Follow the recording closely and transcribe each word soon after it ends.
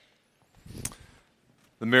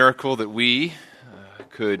The miracle that we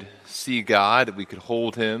could see God, that we could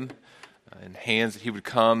hold Him in hands, that He would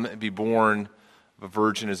come and be born of a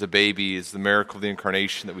virgin as a baby, is the miracle of the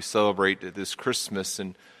Incarnation that we celebrate this Christmas.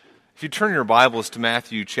 And if you turn your Bibles to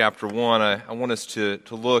Matthew chapter 1, I want us to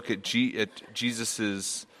look at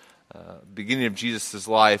Jesus's beginning of Jesus'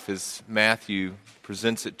 life as Matthew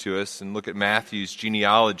presents it to us, and look at Matthew's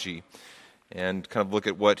genealogy and kind of look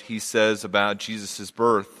at what he says about Jesus'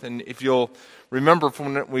 birth. And if you'll remember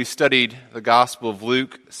from when we studied the Gospel of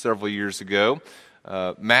Luke several years ago,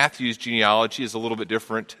 Matthew's genealogy is a little bit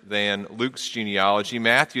different than Luke's genealogy.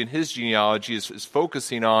 Matthew, in his genealogy, is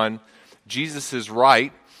focusing on Jesus'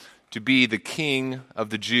 right to be the King of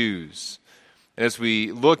the Jews. And as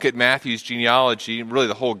we look at Matthew's genealogy, really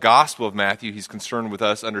the whole Gospel of Matthew, he's concerned with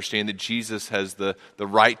us understanding that Jesus has the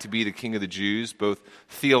right to be the King of the Jews. Both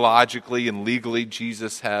theologically and legally,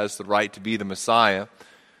 Jesus has the right to be the Messiah.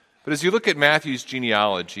 But as you look at Matthew's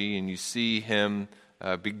genealogy and you see him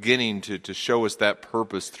beginning to show us that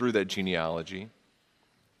purpose through that genealogy,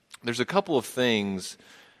 there's a couple of things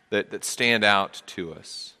that stand out to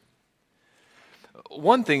us.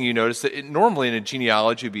 One thing you notice, that normally in a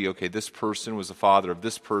genealogy would be, okay, this person was the father of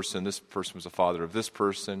this person was the father of this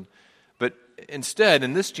person. But instead,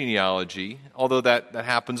 in this genealogy, although that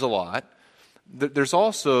happens a lot, there's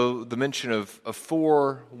also the mention of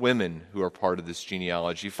 4 women who are part of this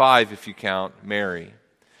genealogy, 5 if you count Mary.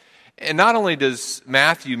 And not only does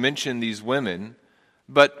Matthew mention these women,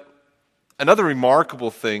 but another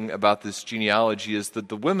remarkable thing about this genealogy is that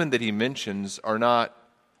the women that he mentions are not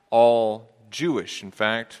all Jewish. In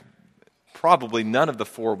fact, probably none of the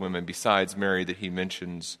 4 women besides Mary that he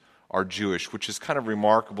mentions are Jewish, which is kind of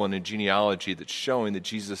remarkable in a genealogy that's showing that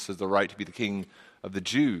Jesus has the right to be the King of the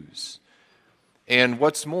Jews. And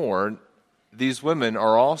what's more, these women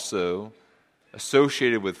are also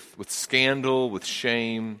associated with scandal, with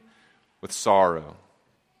shame, with sorrow.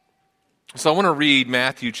 So I want to read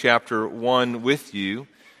Matthew chapter 1 with you.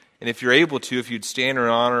 And if you're able to, if you'd stand in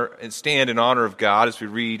honor of God as we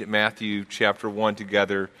read Matthew chapter 1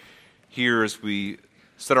 together here, as we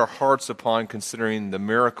set our hearts upon considering the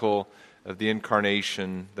miracle of the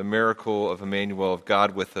Incarnation, the miracle of Emmanuel, of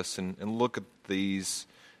God with us, and look at these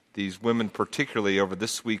women particularly over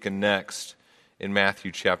this week and next in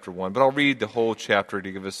Matthew chapter 1. But I'll read the whole chapter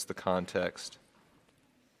to give us the context.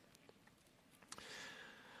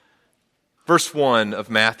 Verse 1 of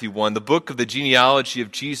Matthew 1, the book of the genealogy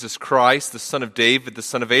of Jesus Christ, the son of David, the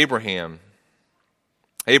son of Abraham.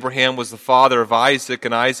 Abraham was the father of Isaac,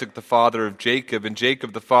 and Isaac the father of Jacob, and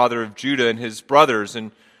Jacob the father of Judah and his brothers,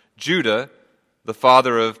 and Judah the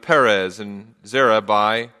father of Perez, and Zerah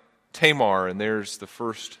by Tamar. And there's the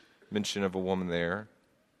first mention of a woman there.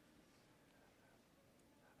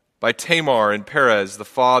 By Tamar and Perez, the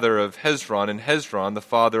father of Hezron, and Hezron the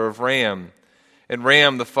father of Ram. And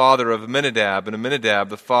Ram the father of Amminadab, and Amminadab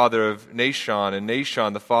the father of Nahshon, and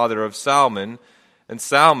Nahshon the father of Salmon, and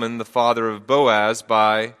Salmon the father of Boaz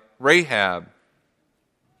by Rahab.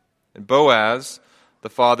 And Boaz the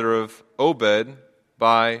father of Obed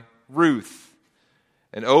by Ruth.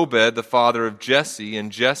 And Obed the father of Jesse,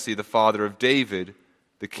 and Jesse the father of David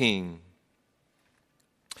the king.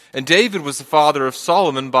 And David was the father of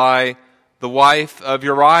Solomon by the wife of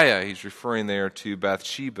Uriah. He's referring there to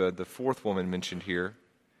Bathsheba, the 4th woman mentioned here.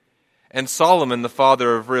 And Solomon the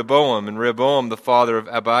father of Rehoboam, and Rehoboam the father of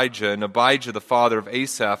Abijah, and Abijah the father of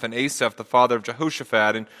Asaph, and Asaph the father of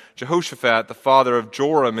Jehoshaphat, and Jehoshaphat the father of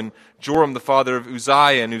Joram, and Joram the father of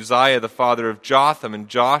Uzziah, and Uzziah the father of Jotham, and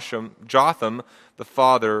Jotham the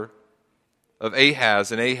father of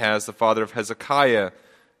Ahaz, and Ahaz the father of Hezekiah,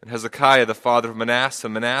 and Hezekiah the father of Manasseh,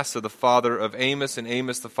 Manasseh the father of Amos, and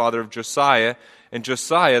Amos the father of Josiah, and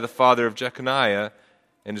Josiah the father of Jeconiah,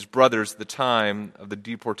 and his brothers at the time of the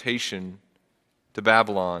deportation to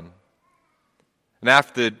Babylon. And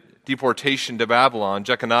after the deportation to Babylon,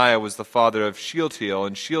 Jeconiah was the father of Shealtiel,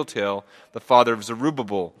 and Shealtiel the father of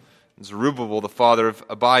Zerubbabel, and Zerubbabel the father of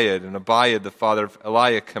Abiad, and Abiad the father of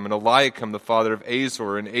Eliakim, and Eliakim the father of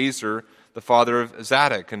Azor, and Azor the father of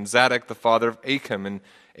Zadok, and Zadok the father of Achim, and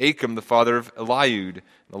Achim the father of Eliud,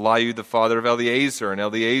 and Eliud the father of Eleazar, and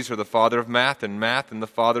Eleazar the father of Mathan, Mathan the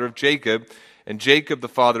father of Jacob, and Jacob the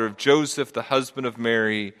father of Joseph, the husband of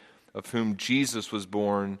Mary, of whom Jesus was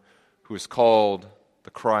born, who is called the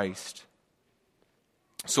Christ.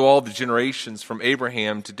 So all the generations from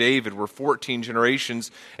Abraham to David were 14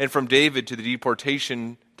 generations, and from David to the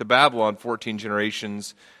deportation to Babylon, 14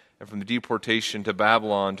 generations, and from the deportation to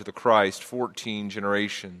Babylon to the Christ, 14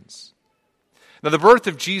 generations. Now the birth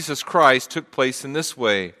of Jesus Christ took place in this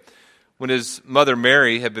way. When his mother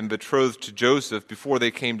Mary had been betrothed to Joseph, before they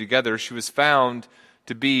came together, she was found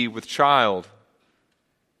to be with child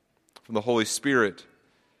from the Holy Spirit.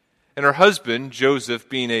 And her husband, Joseph,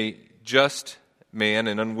 being a just man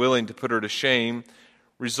and unwilling to put her to shame,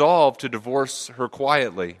 resolved to divorce her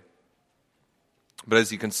quietly. But as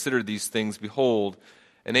he considered these things, behold,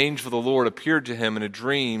 an angel of the Lord appeared to him in a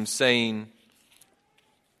dream, saying,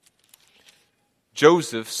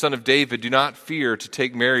 Joseph, son of David, do not fear to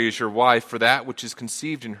take Mary as your wife, for that which is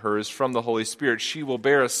conceived in her is from the Holy Spirit. She will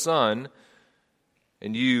bear a son,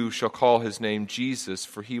 and you shall call his name Jesus,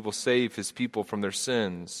 for he will save his people from their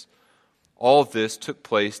sins. All this took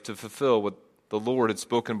place to fulfill what the Lord had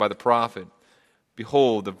spoken by the prophet.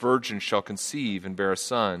 Behold, the virgin shall conceive and bear a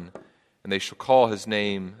son, and they shall call his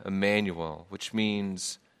name Emmanuel, which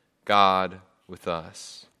means God with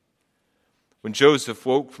us. When Joseph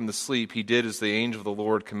woke from the sleep, he did as the angel of the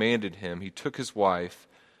Lord commanded him. He took his wife,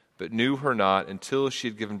 but knew her not until she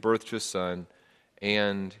had given birth to a son,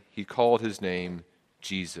 and he called his name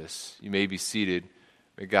Jesus. You may be seated.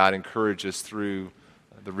 May God encourage us through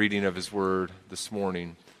the reading of his word this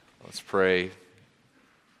morning. Let's pray.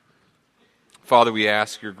 Father, we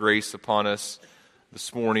ask your grace upon us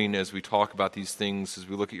this morning as we talk about these things, as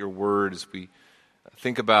we look at your word, as we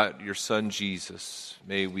think about your son Jesus.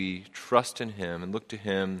 May we trust in him and look to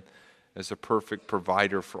him as a perfect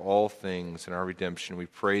provider for all things in our redemption. We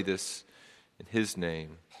pray this in his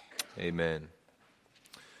name. Amen.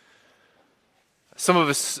 Some of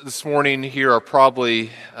us this morning here are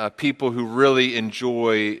probably people who really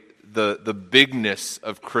enjoy the bigness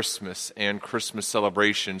of Christmas and Christmas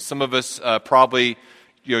celebration. Some of us probably,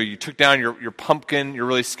 you took down your pumpkin, your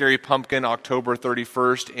really scary pumpkin, October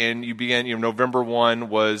 31st, and you began, November 1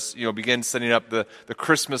 was, begin setting up the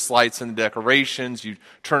Christmas lights and the decorations. You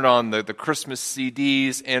turned on the Christmas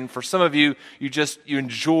CDs, and for some of you, you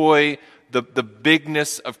enjoy the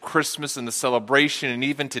bigness of Christmas and the celebration, and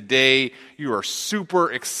even today, you are super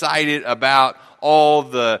excited about all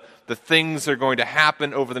the things that are going to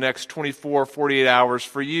happen over the next 24, 48 hours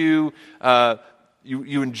for you.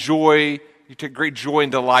 You take great joy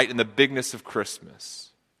and delight in the bigness of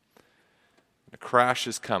Christmas. The crash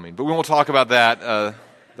is coming. But we won't talk about that.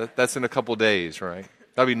 That's in a couple days, right?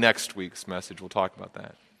 That'll be next week's message. We'll talk about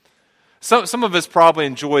that. Some of us probably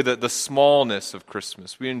enjoy the smallness of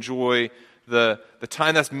Christmas. We enjoy the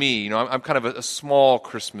time. That's me. I'm kind of a small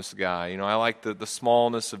Christmas guy. I like the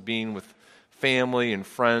smallness of being with family and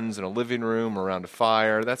friends in a living room around a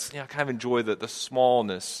fire. I kind of enjoy the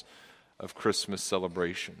smallness of Christmas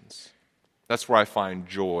celebrations. That's where I find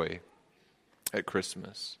joy at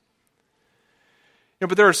Christmas.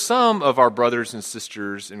 But there are some of our brothers and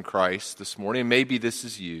sisters in Christ this morning, and maybe this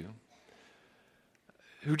is you,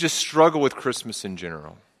 who just struggle with Christmas in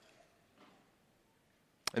general.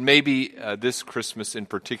 And maybe this Christmas in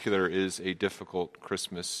particular is a difficult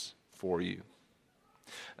Christmas for you.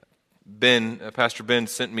 Pastor Ben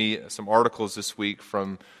sent me some articles this week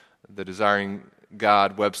from the Desiring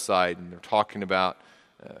God website, and they're talking about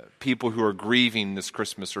people who are grieving this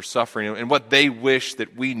Christmas or suffering, and what they wish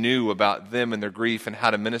that we knew about them and their grief and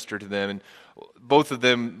how to minister to them. And both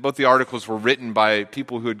the articles were written by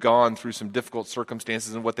people who had gone through some difficult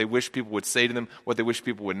circumstances and what they wish people would say to them, what they wish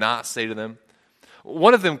people would not say to them.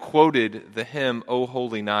 One of them quoted the hymn, "O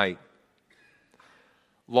Holy Night."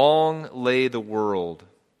 Long lay the world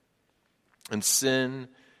in sin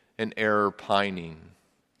and error pining,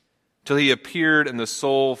 till he appeared and the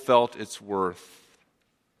soul felt its worth.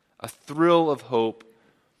 A thrill of hope,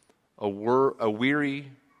 a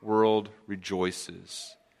weary world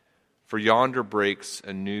rejoices, for yonder breaks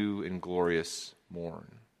a new and glorious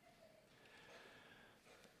morn.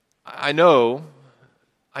 I know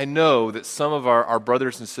that some of our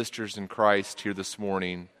brothers and sisters in Christ here this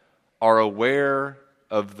morning are aware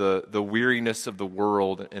of the weariness of the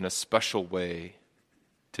world in a special way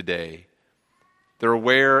today. They're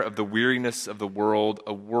aware of the weariness of the world,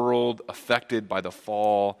 a world affected by the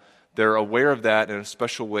fall. They're aware of that in a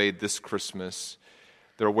special way this Christmas.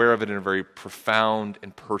 They're aware of it in a very profound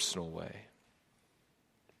and personal way.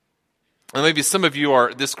 And maybe some of you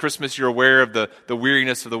are, this Christmas, you're aware of the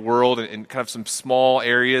weariness of the world in kind of some small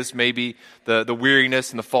areas. Maybe the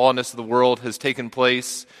weariness and the fallenness of the world has taken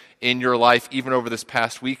place in your life even over this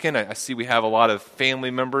past weekend. I see we have a lot of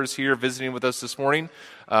family members here visiting with us this morning.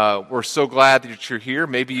 We're so glad that you're here.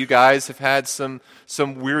 Maybe you guys have had some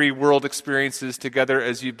weary world experiences together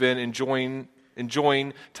as you've been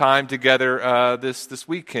enjoying time together this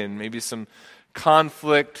weekend. Maybe some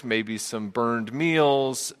conflict, maybe some burned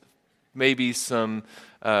meals, maybe some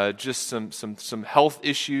health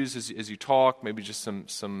issues as you talk, maybe just some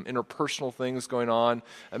interpersonal things going on.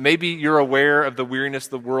 Maybe you're aware of the weariness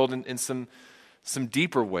of the world in some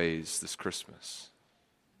deeper ways this Christmas.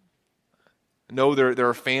 know there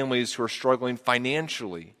are families who are struggling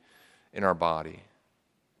financially in our body.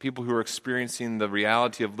 People who are experiencing the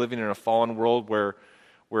reality of living in a fallen world where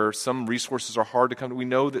some resources are hard to come to. We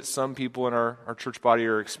know that some people in our church body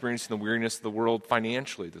are experiencing the weariness of the world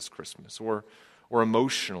financially this Christmas or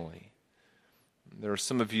emotionally. There are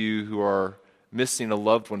some of you who are missing a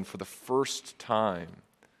loved one for the first time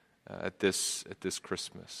at this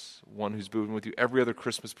Christmas. One who's been with you every other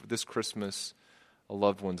Christmas, but this Christmas, a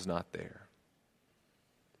loved one's not there.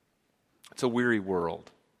 It's a weary world.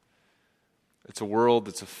 It's a world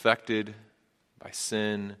that's affected by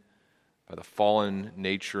sin, by the fallen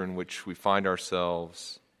nature in which we find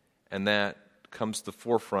ourselves, and that comes to the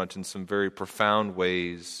forefront in some very profound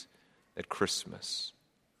ways at Christmas,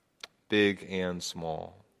 big and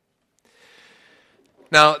small.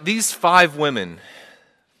 Now, these 5 women,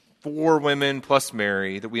 4 women plus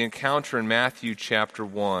Mary, that we encounter in Matthew chapter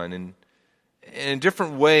 1, and in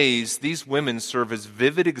different ways, these women serve as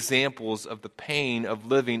vivid examples of the pain of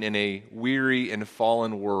living in a weary and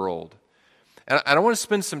fallen world. And I want to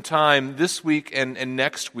spend some time this week and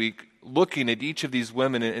next week looking at each of these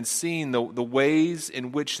women and seeing the ways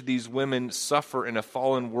in which these women suffer in a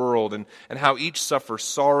fallen world and how each suffers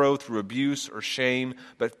sorrow through abuse or shame,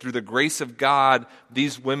 but through the grace of God,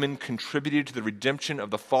 these women contributed to the redemption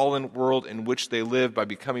of the fallen world in which they live by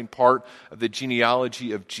becoming part of the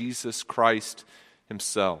genealogy of Jesus Christ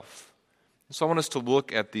himself. So I want us to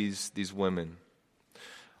look at these women.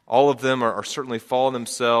 All of them are certainly fallen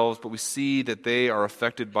themselves, but we see that they are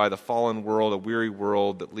affected by the fallen world, a weary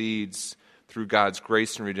world that leads through God's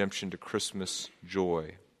grace and redemption to Christmas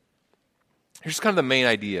joy. Here's kind of the main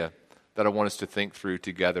idea that I want us to think through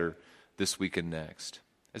together this week and next.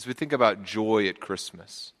 As we think about joy at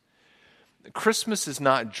Christmas. Christmas is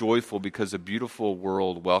not joyful because a beautiful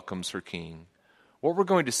world welcomes her king. What we're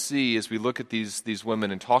going to see as we look at these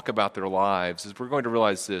women and talk about their lives is we're going to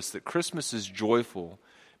realize this, that Christmas is joyful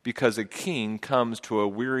because a king comes to a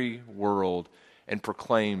weary world and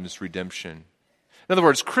proclaims redemption. In other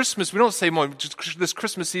words, Christmas, we don't say, this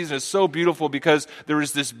Christmas season is so beautiful because there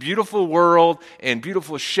is this beautiful world and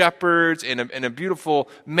beautiful shepherds and a beautiful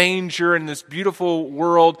manger. In this beautiful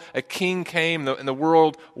world, a king came and the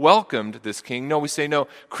world welcomed this king. No, we say, no,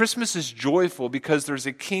 Christmas is joyful because there's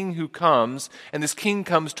a king who comes, and this king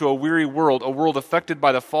comes to a weary world, a world affected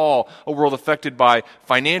by the fall, a world affected by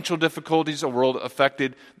financial difficulties, a world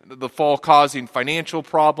affected the fall causing financial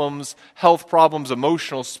problems, health problems,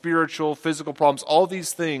 emotional, spiritual, physical problems. All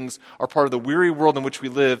these things are part of the weary world in which we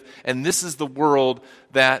live, and this is the world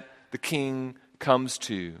that the king comes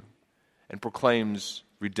to and proclaims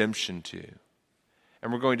redemption to.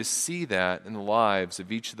 And we're going to see that in the lives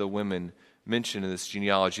of each of the women mentioned in this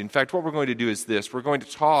genealogy. In fact, what we're going to do is this. We're going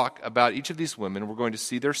to talk about each of these women. We're going to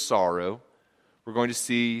see their sorrow. We're going to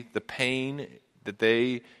see the pain that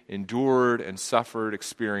they endured and suffered,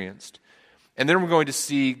 experienced. And then we're going to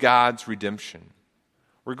see God's redemption.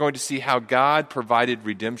 We're going to see how God provided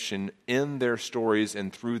redemption in their stories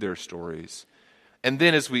and through their stories. And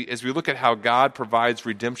then as we look at how God provides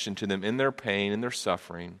redemption to them in their pain and their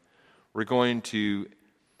suffering, we're going to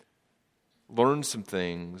learn some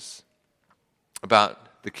things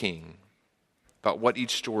about the king, about what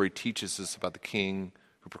each story teaches us about the king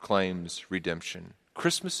who proclaims redemption.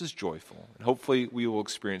 Christmas is joyful, and hopefully we will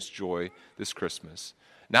experience joy this Christmas.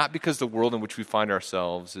 Not because the world in which we find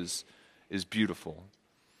ourselves is beautiful,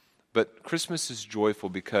 but Christmas is joyful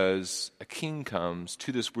because a king comes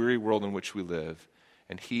to this weary world in which we live,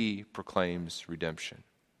 and he proclaims redemption.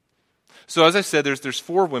 So as I said, there's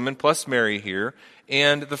 4 women plus Mary here,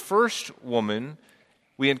 and the first woman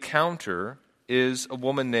we encounter is a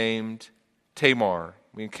woman named Tamar.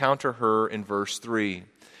 We encounter her in verse 3.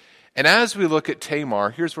 And as we look at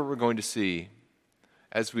Tamar, here's what we're going to see.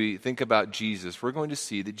 As we think about Jesus, we're going to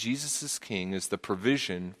see that Jesus is king is the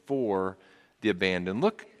provision for the abandoned.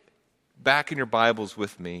 Look back in your Bibles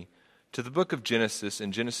with me to the book of Genesis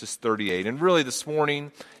in Genesis 38. And really this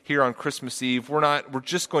morning, here on Christmas Eve, we're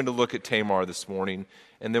just going to look at Tamar this morning,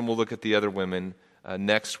 and then we'll look at the other women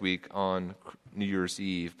next week on New Year's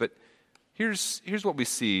Eve. But here's what we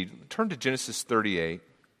see. Turn to Genesis 38.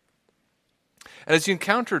 And as you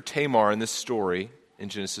encounter Tamar in this story in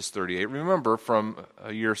Genesis 38, remember from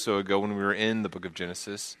a year or so ago when we were in the book of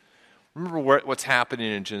Genesis, remember what's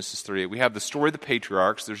happening in Genesis 38. We have the story of the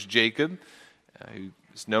patriarchs. There's Jacob, who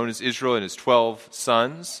is known as Israel, and his 12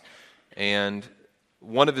 sons. And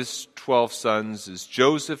one of his 12 sons is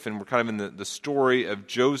Joseph, and we're kind of in the story of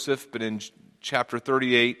Joseph. But in chapter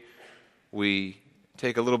 38, we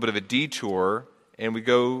take a little bit of a detour, and we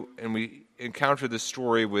go and we encounter this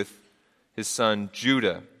story with his son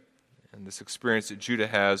Judah. and this experience that Judah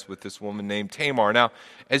has with this woman named Tamar. Now,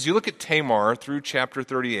 as you look at Tamar through chapter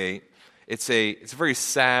 38, it's a very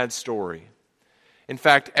sad story. In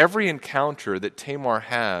fact, every encounter that Tamar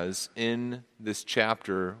has in this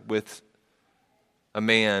chapter with a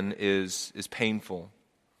man is painful.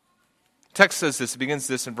 The text says this, it begins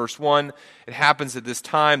this in verse 1. It happens at this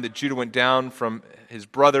time that Judah went down from his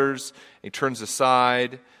brothers, and he turns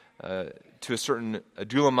aside to a certain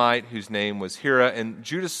Adulamite whose name was Hira, and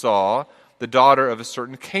Judah saw the daughter of a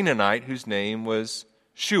certain Canaanite whose name was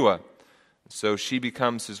Shua. So she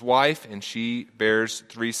becomes his wife, and she bears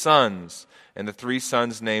 3 sons. And the 3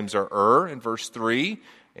 sons' names are in verse 3,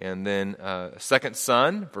 and then a second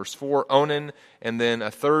son, verse 4, Onan, and then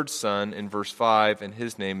a third son in verse 5, and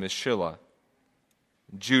his name is Shelah.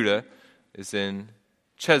 Judah is in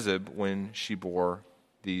Chezib when she bore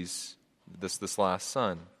this last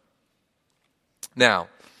son. Now,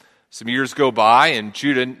 some years go by, and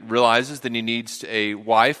Judah realizes that he needs a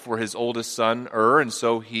wife for his oldest son, and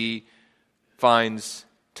so he finds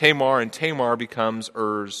Tamar, and Tamar becomes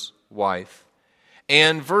Er's wife.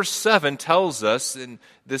 And verse 7 tells us, and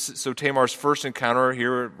so Tamar's first encounter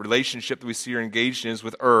here, relationship that we see her engaged in is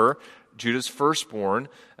with Judah's firstborn.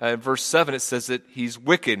 Verse 7, it says that he's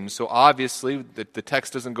wicked. And so obviously, the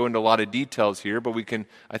text doesn't go into a lot of details here, but we can,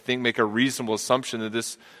 I think, make a reasonable assumption that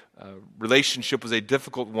this relationship was a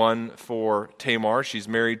difficult one for Tamar. She's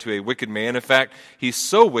married to a wicked man. In fact, he's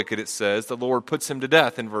so wicked, it says, the Lord puts him to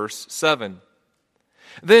death in verse 7.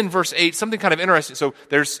 Then verse 8, something kind of interesting. So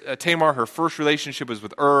there's Tamar, her first relationship is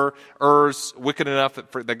with Er's wicked enough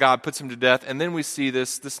that God puts him to death. And then we see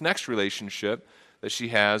this next relationship that she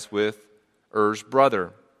has with Er's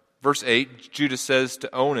brother. Verse 8, Judah says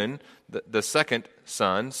to Onan, the second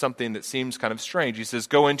son, something that seems kind of strange. He says,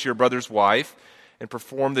 "Go into your brother's wife and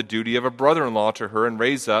perform the duty of a brother-in-law to her and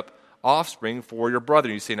raise up offspring for your brother."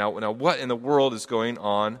 You say, now what in the world is going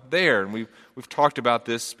on there? And we've talked about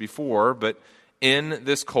this before, but in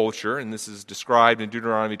this culture, and this is described in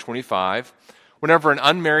Deuteronomy 25, whenever an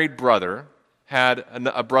unmarried brother had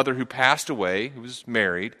a brother who passed away, who was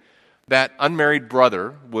married, that unmarried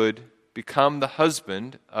brother would become the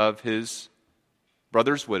husband of his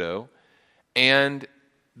brother's widow, and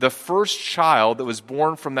the first child that was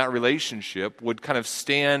born from that relationship would kind of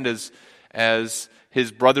stand as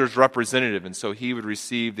his brother's representative, and so he would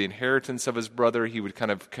receive the inheritance of his brother. He would kind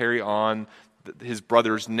of carry on his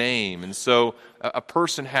brother's name. And so a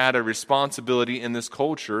person had a responsibility in this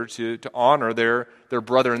culture to honor their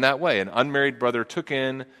brother in that way. An unmarried brother took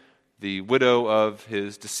in the widow of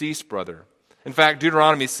his deceased brother. In fact,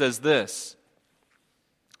 Deuteronomy says this.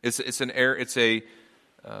 It's a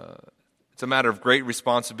matter of great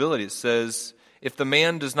responsibility. It says, "If the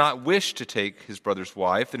man does not wish to take his brother's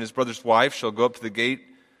wife, then his brother's wife shall go up to the gate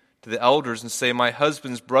to the elders and say, 'My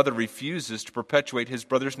husband's brother refuses to perpetuate his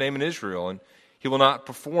brother's name in Israel, and he will not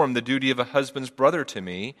perform the duty of a husband's brother to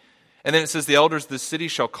me.' And then it says, 'The elders of the city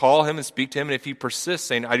shall call him and speak to him, and if he persists,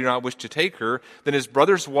 saying, I do not wish to take her, then his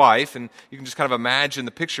brother's wife,'" and you can just kind of imagine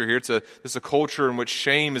the picture here. It's a culture in which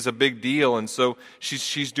shame is a big deal, and so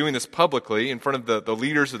she's doing this publicly in front of the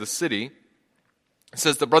leaders of the city. It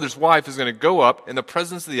says the brother's wife is going to go up in the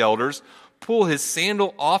presence of the elders, pull his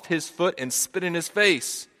sandal off his foot, and spit in his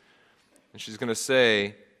face. And she's going to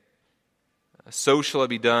say, "So shall it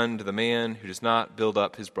be done to the man who does not build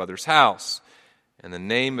up his brother's house. And the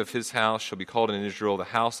name of his house shall be called in Israel the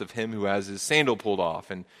house of him who has his sandal pulled off."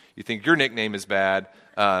 And you think your nickname is bad.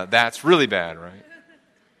 That's really bad, right?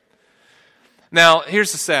 Now,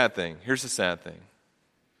 here's the sad thing. Here's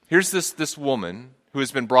this woman who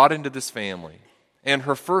has been brought into this family. And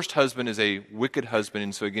her first husband is a wicked husband.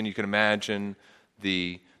 And so again, you can imagine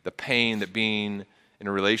the pain that being in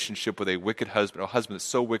a relationship with a wicked husband, a husband that's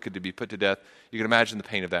so wicked to be put to death. You can imagine the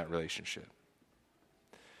pain of that relationship.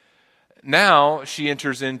 Now she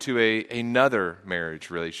enters into another marriage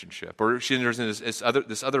relationship, or she enters into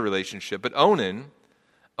this other relationship. But Onan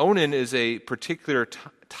is a particular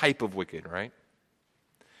type of wicked, right?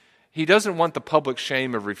 He doesn't want the public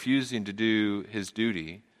shame of refusing to do his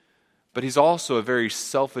duty, but he's also a very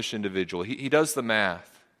selfish individual. He does the math.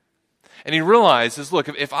 And he realizes, look,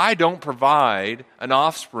 if I don't provide an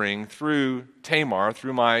offspring through Tamar,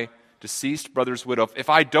 through my deceased brother's widow, if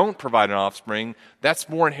I don't provide an offspring, that's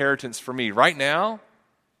more inheritance for me. Right now,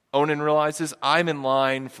 Onan realizes I'm in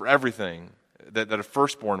line for everything that a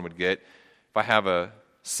firstborn would get. If I have a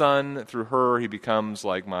son through her, he becomes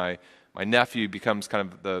like my nephew, becomes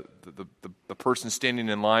kind of the person standing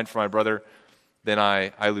in line for my brother, then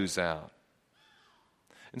I lose out.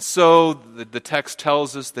 And so the text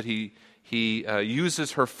tells us that he He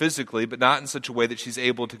uses her physically, but not in such a way that she's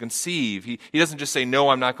able to conceive. He doesn't just say, no,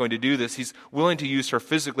 I'm not going to do this. He's willing to use her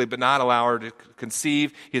physically, but not allow her to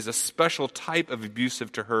conceive. He has a special type of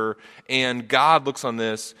abusive to her, and God looks on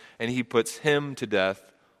this, and he puts him to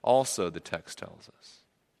death also, the text tells us.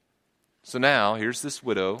 So now, here's this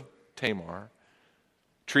widow, Tamar,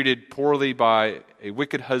 treated poorly by a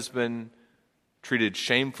wicked husband, treated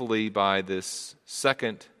shamefully by this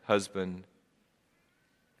second husband.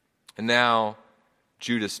 And now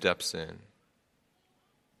Judah steps in.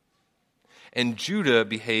 And Judah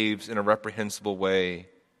behaves in a reprehensible way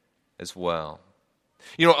as well.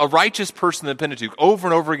 You know, a righteous person in the Pentateuch, over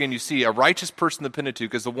and over again you see a righteous person in the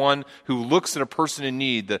Pentateuch is the one who looks at a person in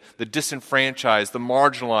need, the disenfranchised, the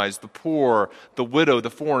marginalized, the poor, the widow, the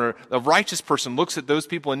foreigner. A righteous person looks at those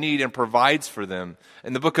people in need and provides for them.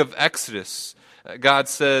 In the book of Exodus, God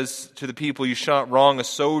says to the people, you shall not wrong a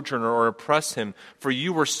sojourner or oppress him, for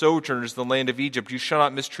you were sojourners in the land of Egypt. You shall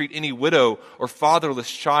not mistreat any widow or fatherless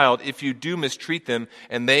child. If you do mistreat them,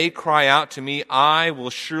 and they cry out to me, I will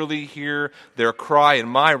surely hear their cry, and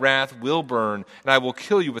my wrath will burn, and I will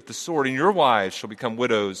kill you with the sword, and your wives shall become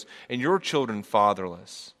widows, and your children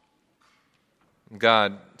fatherless. And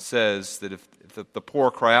God says that if the poor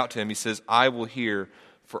cry out to him, he says, I will hear,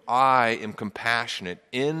 for I am compassionate.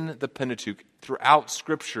 In the Pentateuch, throughout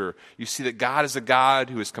Scripture, you see that God is a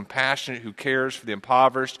God who is compassionate, who cares for the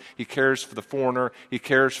impoverished, he cares for the foreigner, he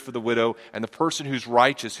cares for the widow, and the person who's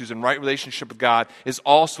righteous, who's in right relationship with God, is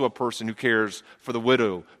also a person who cares for the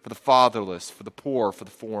widow, for the fatherless, for the poor, for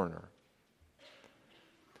the foreigner.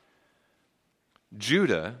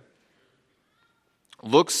 Judah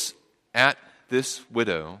looks at this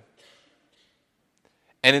widow,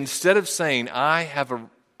 and instead of saying, I have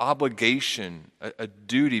an obligation, a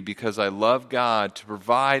duty because I love God to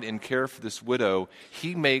provide and care for this widow,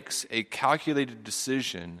 he makes a calculated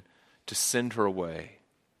decision to send her away.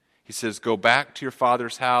 He says, go back to your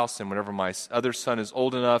father's house, and whenever my other son is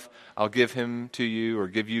old enough, I'll give him to you or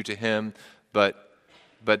give you to him, but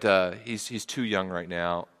he's too young right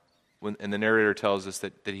now. And the narrator tells us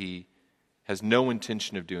that he has no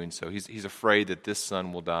intention of doing so. He's afraid that this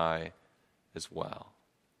son will die as well.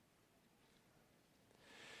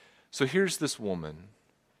 So here's this woman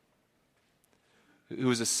who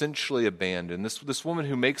is essentially abandoned. This woman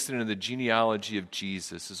who makes it into the genealogy of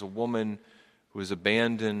Jesus is a woman who is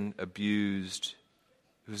abandoned, abused,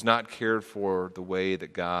 who's not cared for the way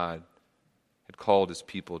that God had called his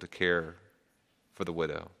people to care for the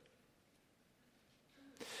widow.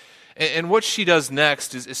 And what she does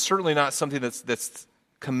next is certainly not something that's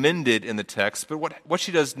commended in the text, but what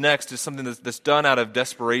she does next is something that's done out of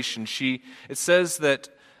desperation. It says that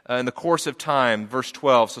in the course of time, verse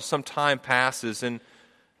 12, so some time passes, and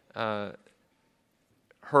her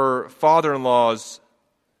father-in-law's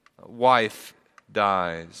wife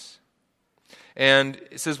dies. And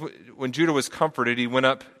it says, when Judah was comforted, he went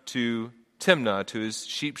up to Timnah, to his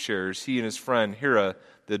sheep shearers, he and his friend Hira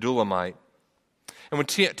the Adullamite. And when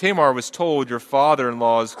Tamar was told, your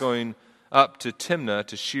father-in-law is going up to Timnah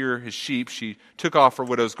to shear his sheep, she took off her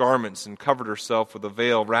widow's garments and covered herself with a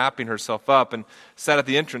veil, wrapping herself up, and sat at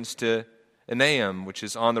the entrance to Enaim, which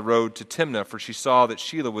is on the road to Timnah, for she saw that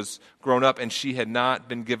Shelah was grown up, and she had not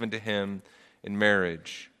been given to him in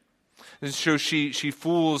marriage. And so she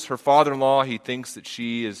fools her father-in-law. He thinks that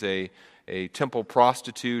she is a temple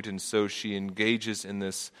prostitute, and so she engages in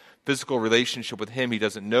this physical relationship with him. He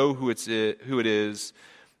doesn't know who it is.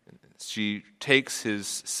 She takes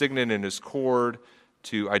his signet and his cord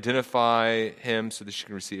to identify him so that she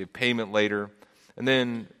can receive payment later. And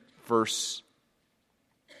then verse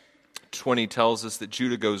 20 tells us that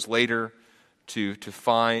Judah goes later to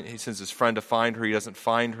find, he sends his friend to find her. He doesn't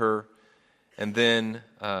find her. And then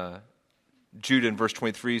Judah in verse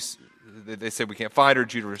 23, they say we can't find her.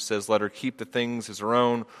 Judah says, let her keep the things as her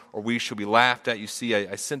own, or we shall be laughed at. You see,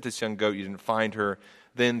 I sent this young goat, you didn't find her.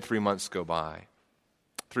 Then 3 months go by.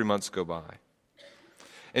 3 months go by.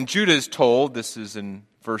 And Judah is told, this is in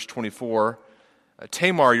verse 24,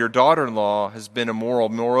 Tamar, your daughter-in-law, has been immoral.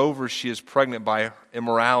 Moreover, she is pregnant by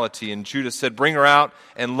immorality. And Judah said, bring her out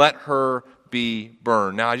and let her be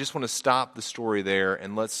burned. Now, I just want to stop the story there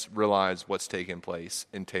and let's realize what's taken place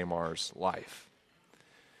in Tamar's life.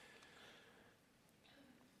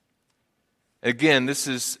 Again, this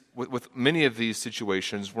is, with many of these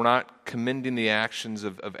situations, we're not commending the actions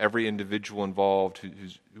of every individual involved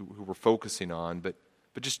who we're focusing on, but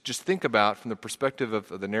just think about, from the perspective of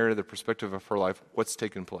the narrative, the perspective of her life, what's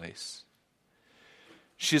taken place.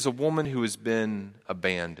 She is a woman who has been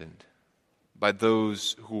abandoned by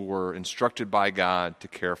those who were instructed by God to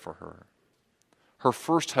care for her. Her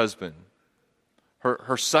first husband,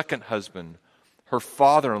 her second husband, her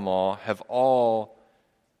father-in-law have all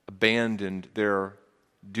abandoned their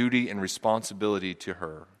duty and responsibility to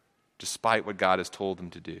her, despite what God has told them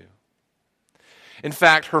to do. In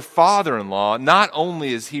fact, her father-in-law, not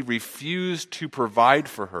only has he refused to provide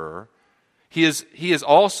for her, he has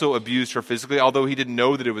also abused her physically, although he didn't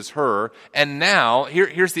know that it was her. And now,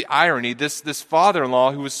 here's the irony, this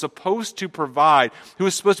father-in-law who was supposed to provide, who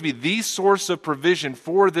was supposed to be the source of provision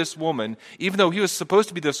for this woman, even though he was supposed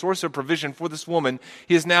to be the source of provision for this woman,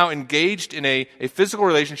 he is now engaged in a physical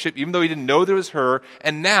relationship, even though he didn't know that it was her,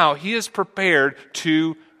 and now he is prepared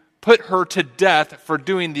to put her to death for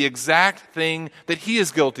doing the exact thing that he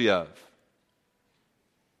is guilty of.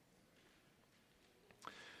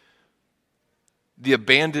 The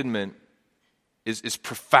abandonment is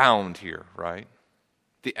profound here, right?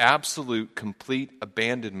 The absolute, complete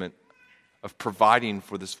abandonment of providing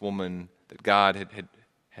for this woman that God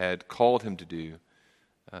had called him to do.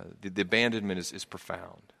 The abandonment is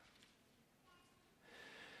profound.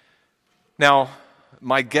 Now,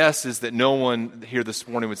 my guess is that no one here this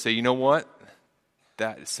morning would say, you know what?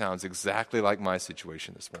 That sounds exactly like my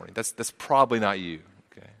situation this morning. That's probably not you,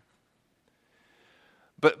 okay?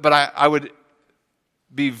 But I would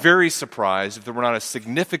be very surprised if there were not a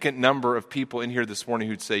significant number of people in here this morning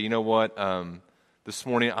who'd say, you know what, this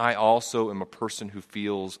morning I also am a person who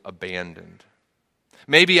feels abandoned.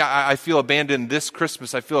 Maybe I feel abandoned this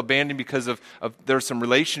Christmas. I feel abandoned because of there are some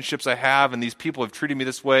relationships I have, and these people have treated me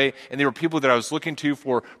this way, and they were people that I was looking to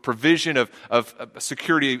for provision of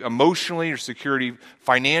security emotionally or security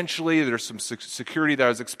financially. There's some security that I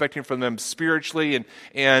was expecting from them spiritually,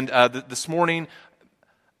 and this morning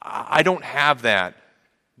I don't have that.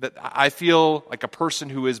 That I feel like a person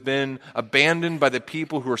who has been abandoned by the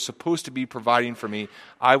people who are supposed to be providing for me.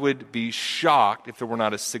 I would be shocked if there were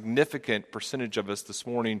not a significant percentage of us this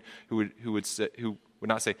morning who would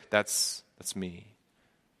not say, that's me.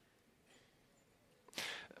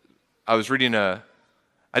 I was reading I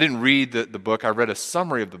didn't read the book. I read a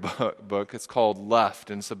summary of the book. It's called Left,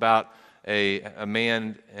 and it's about a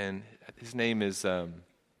man, and his name is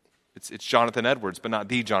It's Jonathan Edwards, but not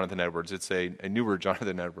the Jonathan Edwards. It's a newer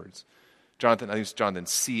Jonathan Edwards. I think it's Jonathan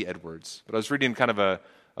C. Edwards. But I was reading kind of a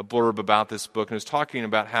blurb about this book, and it was talking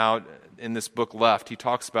about how, in this book Left, he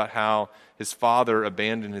talks about how his father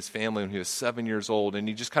abandoned his family when he was 7 years old, and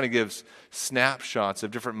he just kind of gives snapshots of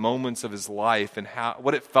different moments of his life and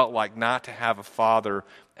what it felt like not to have a father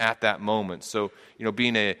at that moment. So,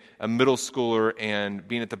 being a middle schooler and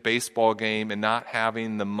being at the baseball game and not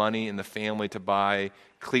having the money in the family to buy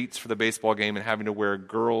cleats for the baseball game and having to wear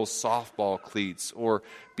girls' softball cleats, or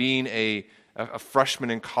being a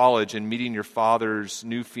freshman in college and meeting your father's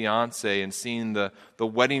new fiance and seeing the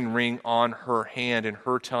wedding ring on her hand and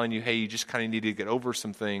her telling you, hey, you just kind of need to get over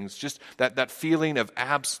some things. Just that feeling of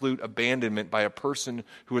absolute abandonment by a person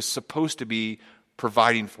who is supposed to be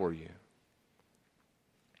providing for you.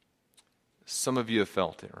 Some of you have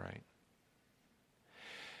felt it, right?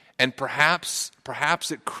 And perhaps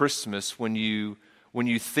at Christmas, when you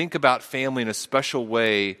think about family in a special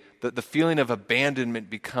way, the feeling of abandonment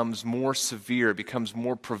becomes more severe, it becomes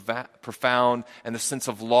more profound, and the sense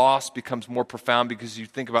of loss becomes more profound because you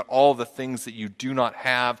think about all the things that you do not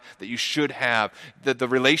have, that you should have, the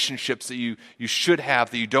relationships that you should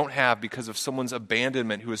have, that you don't have because of someone's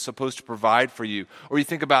abandonment who is supposed to provide for you. Or you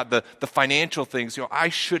think about the financial things. I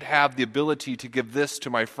should have the ability to give this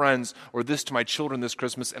to my friends or this to my children this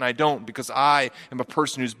Christmas, and I don't because I am a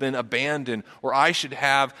person who's been abandoned. Or I should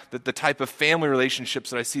have the type of family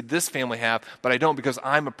relationships that I see this family have, but I don't because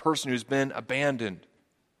I'm a person who's been abandoned.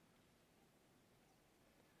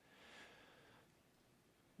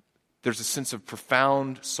 There's a sense of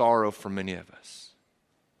profound sorrow for many of us.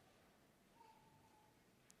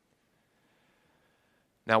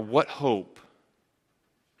 Now, what hope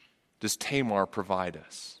does Tamar provide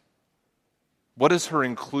us? What is her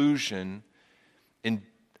inclusion in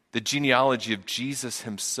the genealogy of Jesus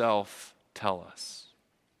himself tell us?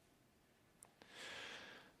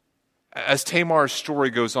 As Tamar's story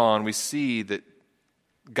goes on, we see that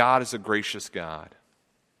God is a gracious God.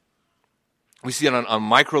 We see it on a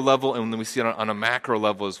micro level, and then we see it on a macro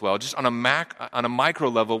level as well. Just on a micro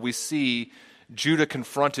level, we see Judah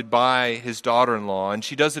confronted by his daughter-in-law, and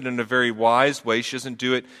she does it in a very wise way. She doesn't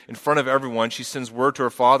do it in front of everyone. She sends word to her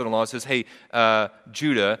father-in-law and says, hey,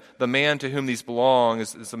 Judah, the man to whom these belong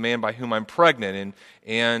is the man by whom I'm pregnant,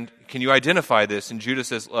 and can you identify this? And Judah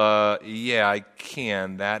says, yeah, I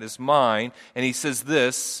can. That is mine. And he says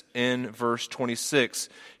this in verse 26,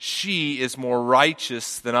 she is more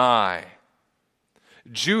righteous than I.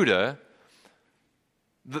 Judah,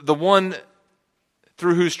 the one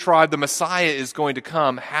through whose tribe the Messiah is going to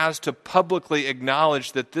come, has to publicly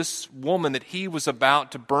acknowledge that this woman that he was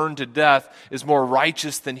about to burn to death is more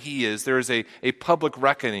righteous than he is. There is a public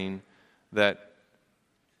reckoning that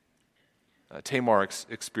Tamar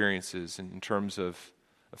experiences in terms of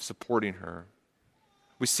supporting her.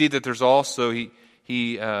 We see that there's also, he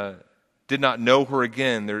did not know her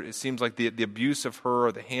again. It seems like the abuse of her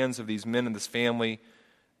at the hands of these men in this family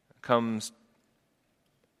comes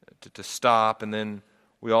to stop. And then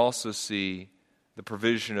we also see the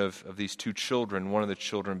provision of these two children, one of the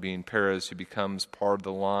children being Perez, who becomes part of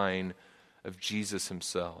the line of Jesus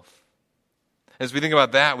himself. As we think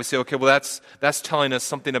about that, we say, okay, well, that's telling us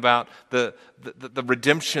something about the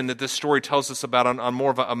redemption that this story tells us about on more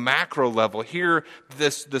of a macro level. Here,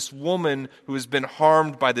 this woman who has been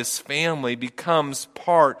harmed by this family becomes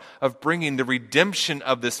part of bringing the redemption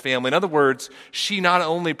of this family. In other words, she not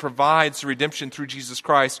only provides the redemption through Jesus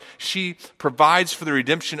Christ, she provides for the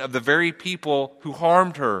redemption of the very people who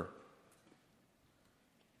harmed her.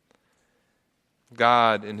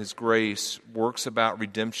 God, in His grace, works about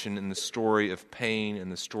redemption in the story of pain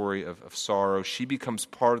and the story of sorrow. She becomes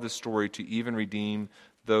part of the story to even redeem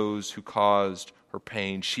those who caused her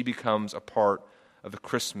pain. She becomes a part of the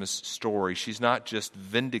Christmas story. She's not just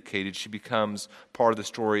vindicated, she becomes part of the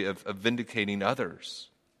story of vindicating others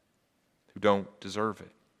who don't deserve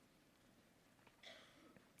it.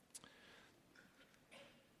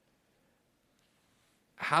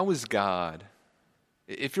 How is God...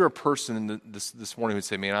 If you're a person this morning who would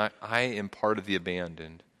say, man, I am part of the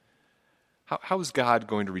abandoned, how is God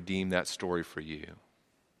going to redeem that story for you?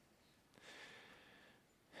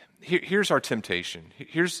 Here's our temptation.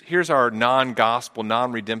 Here's our non-gospel,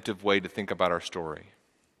 non-redemptive way to think about our story.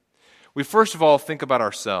 We first of all think about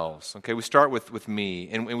ourselves. Okay, we start with me,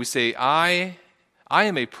 and we say, I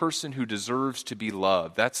am a person who deserves to be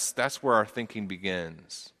loved. That's where our thinking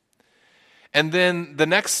begins. And then the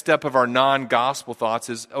next step of our non-gospel thoughts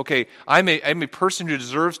is, okay, I'm a person who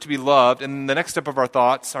deserves to be loved. And the next step of our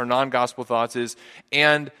thoughts, our non-gospel thoughts is,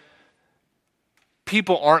 and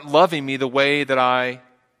people aren't loving me the way that I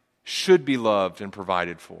should be loved and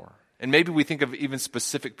provided for. And maybe we think of even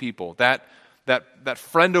specific people. That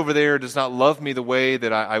friend over there does not love me the way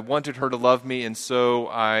that I wanted her to love me, and so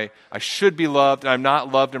I should be loved, and I'm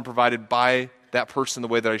not loved and provided by that person the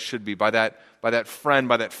way that I should be, by that friend,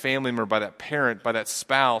 by that family member, by that parent, by that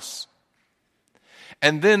spouse.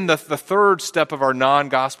 And then the third step of our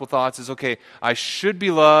non-gospel thoughts is, okay, I should be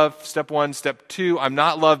loved, step one. Step two, I'm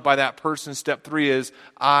not loved by that person. Step three is,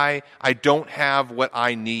 I don't have what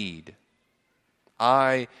I need.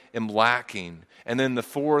 I am lacking. And then the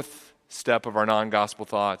fourth step of our non-gospel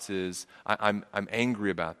thoughts is, I'm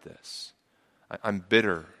angry about this. I'm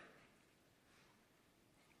bitter.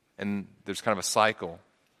 And there's kind of a cycle.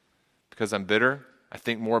 Because I'm bitter, I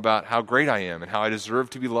think more about how great I am and how I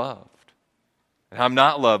deserve to be loved. And how I'm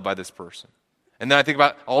not loved by this person. And then I think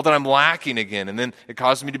about all that I'm lacking again. And then it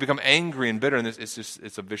causes me to become angry and bitter. And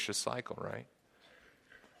it's a vicious cycle, right?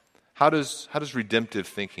 How does redemptive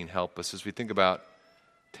thinking help us as we think about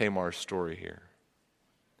Tamar's story here?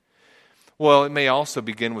 Well, it may also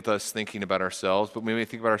begin with us thinking about ourselves, but we may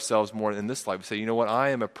think about ourselves more in this light. We say, you know what, I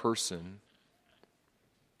am a person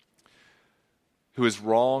who has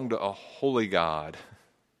wronged a holy God.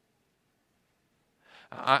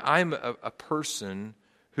 I'm a person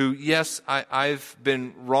who, yes, I've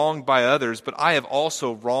been wronged by others, but I have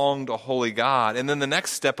also wronged a holy God. And then the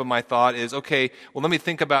next step of my thought is, okay, well, let me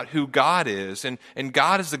think about who God is. And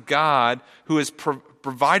God is a God who has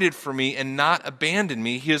provided for me and not abandoned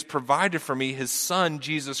me. He has provided for me His Son,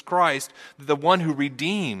 Jesus Christ, the one who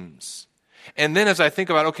redeems. And then as I think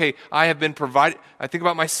about, okay, I have been provided, I think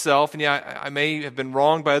about myself, and yeah, I may have been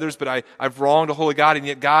wronged by others, but I've wronged a holy God, and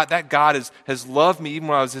yet that God has loved me even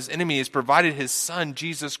when I was His enemy. He has provided His Son,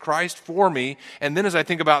 Jesus Christ, for me. And then as I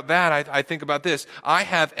think about that, I think about this. I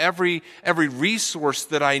have every resource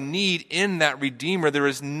that I need in that Redeemer. There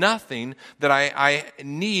is nothing that I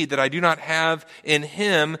need that I do not have in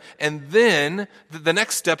Him. And then the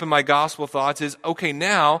next step in my gospel thoughts is, okay,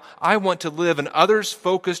 now I want to live an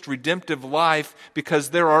others-focused, redemptive life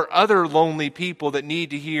because there are other lonely people that need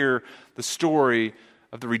to hear the story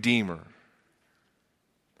of the Redeemer.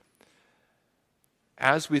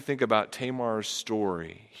 As we think about Tamar's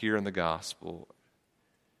story here in the Gospel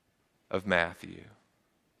of Matthew,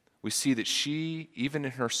 we see that she, even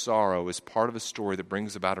in her sorrow, is part of a story that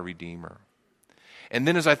brings about a Redeemer. And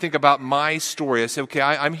then as I think about my story, I say, okay,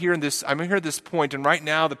 I'm here at this point, and right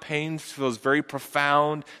now the pain feels very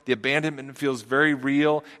profound, the abandonment feels very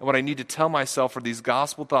real, and what I need to tell myself are these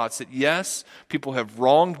gospel thoughts that yes, people have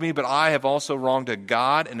wronged me, but I have also wronged a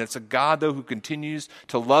God, and it's a God, though, who continues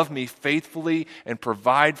to love me faithfully and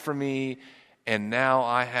provide for me, and now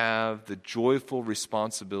I have the joyful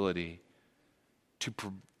responsibility to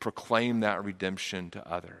proclaim that redemption to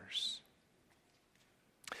others.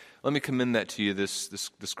 Let me commend that to you this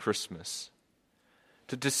Christmas.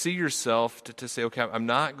 To see yourself, to say, okay, I'm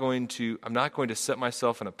not going to set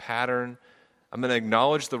myself in a pattern. I'm going to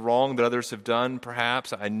acknowledge the wrong that others have done,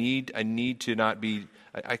 perhaps. I need to not be,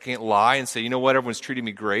 I can't lie and say, you know what, everyone's treating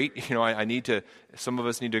me great. Some of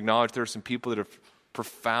us need to acknowledge there are some people that have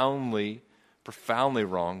profoundly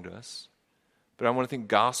wronged us. But I want to think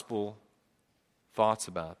gospel thoughts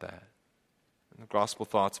about that. Gospel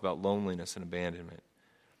thoughts about loneliness and abandonment.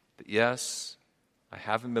 That yes, I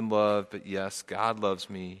haven't been loved, but yes, God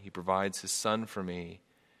loves me. He provides His Son for me,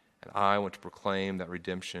 and I want to proclaim that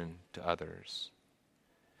redemption to others.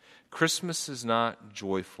 Christmas is not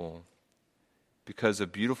joyful because a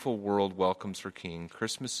beautiful world welcomes her King.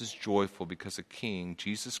 Christmas is joyful because a King,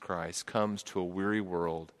 Jesus Christ, comes to a weary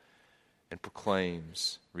world and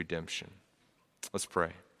proclaims redemption. Let's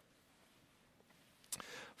pray.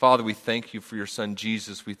 Father, we thank you for your Son,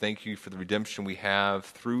 Jesus. We thank you for the redemption we have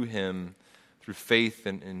through him, through faith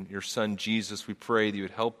in your Son, Jesus. We pray that you would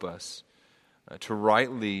help us to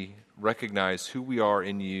rightly recognize who we are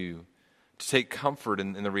in you, to take comfort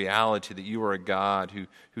in the reality that you are a God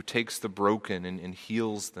who takes the broken and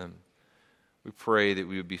heals them. We pray that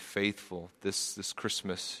we would be faithful this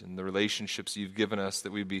Christmas in the relationships you've given us,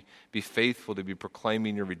 that we would be faithful to be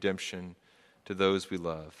proclaiming your redemption to those we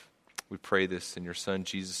love. We pray this in your Son,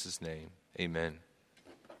 Jesus' name. Amen.